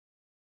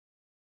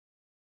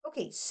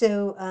Okay,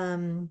 so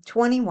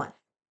 21.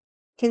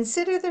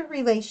 Consider the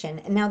relation,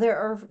 and now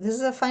this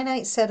is a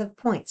finite set of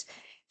points.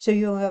 So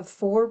you'll have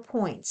 4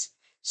 points.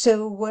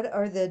 So what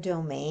are the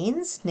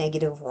domains?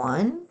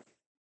 -1,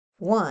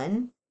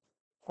 1,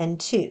 and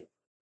 2.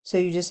 So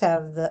you just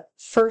have the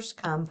first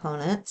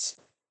components.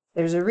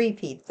 There's a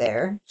repeat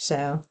there,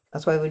 so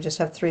that's why we just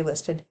have 3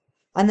 listed.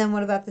 And then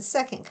what about the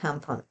second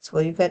components?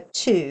 Well, you've got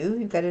 2,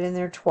 you've got it in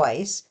there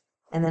twice,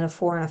 and then a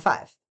 4 and a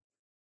 5.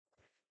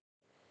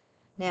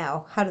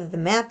 Now, how do the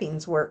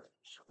mappings work?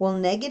 Well,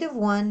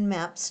 -1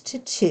 maps to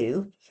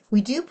 2.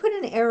 We do put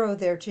an arrow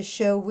there to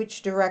show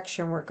which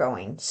direction we're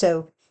going.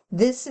 So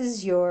this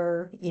is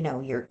your,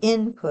 your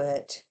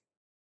input,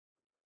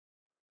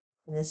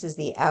 and this is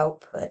the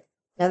output.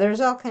 Now, there's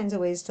all kinds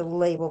of ways to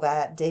label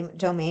that,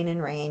 domain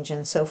and range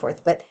and so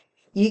forth, but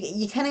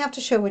you kind of have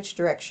to show which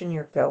direction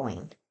you're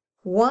going.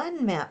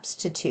 1 maps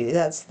to 2,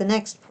 that's the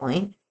next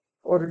point,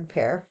 ordered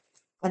pair,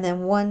 and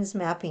then 1's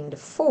mapping to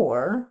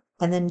 4,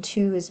 and then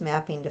 2 is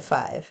mapping to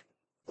 5.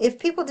 If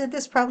people did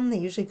this problem, they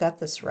usually got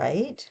this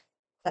right.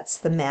 That's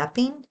the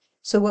mapping.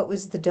 So what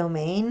was the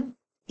domain?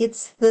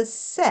 It's the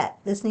set.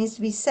 This needs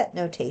to be set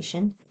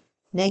notation.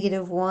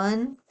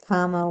 -1,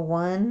 comma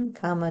 1,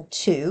 comma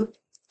 2,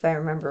 if I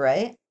remember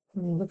right.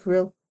 Let me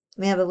let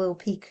me have a little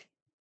peek.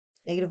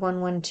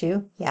 -1, 1,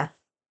 2, yeah.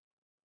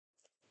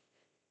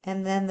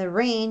 And then the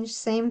range,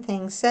 same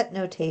thing, set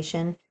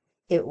notation.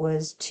 It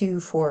was 2,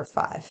 4,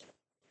 5.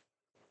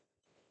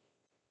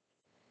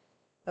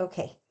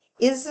 Okay,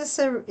 is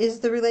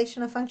the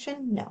relation a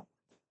function? No.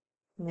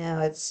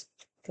 No, it's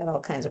got all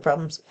kinds of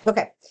problems.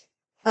 Okay.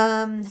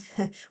 Well,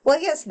 I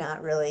guess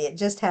not really. It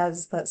just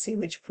has, let's see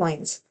which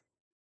points.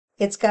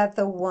 It's got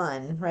the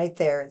 1 right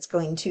there. It's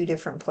going 2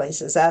 different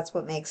places. That's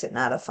what makes it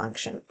not a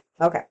function.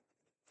 Okay.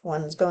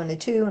 1's going to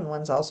 2 and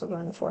 1's also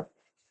going to 4.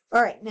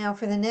 All right, now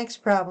for the next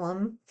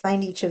problem,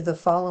 find each of the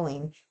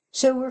following.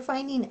 So we're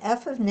finding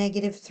f of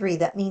 -3.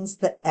 That means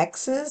the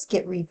x's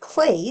get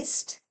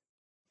replaced.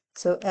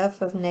 So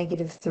f of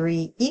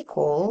 -3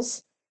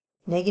 equals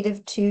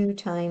 -2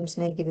 times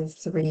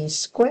 -3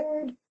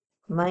 squared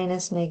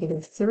minus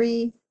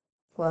 -3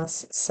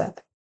 plus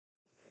 7.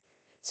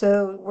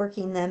 So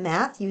working the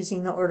math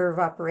using the order of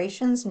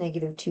operations,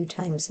 -2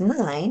 times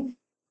 9,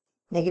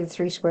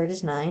 -3 squared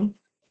is 9,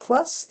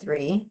 plus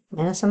 3,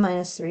 minus a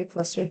minus 3,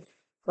 plus 3,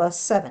 plus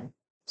 7.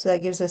 So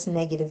that gives us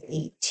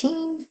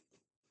 -18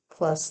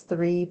 plus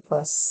 3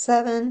 plus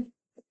 7,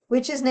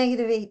 which is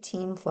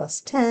 -18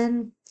 plus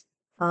 10,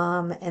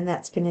 and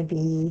that's going to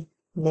be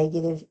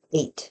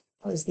 -8.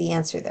 That was the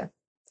answer there.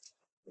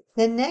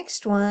 The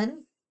next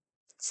one,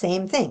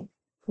 same thing.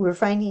 We're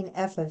finding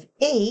f of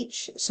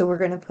h, so we're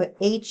going to put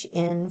h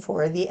in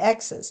for the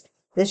x's.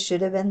 This should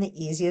have been the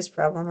easiest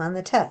problem on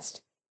the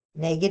test.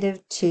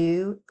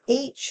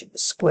 -2h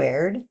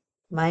squared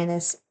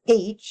minus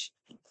h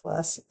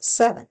plus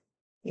 7.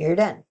 You're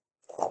done.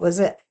 That was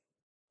it.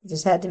 You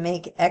just had to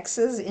make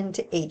x's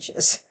into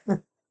h's.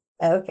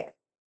 Okay.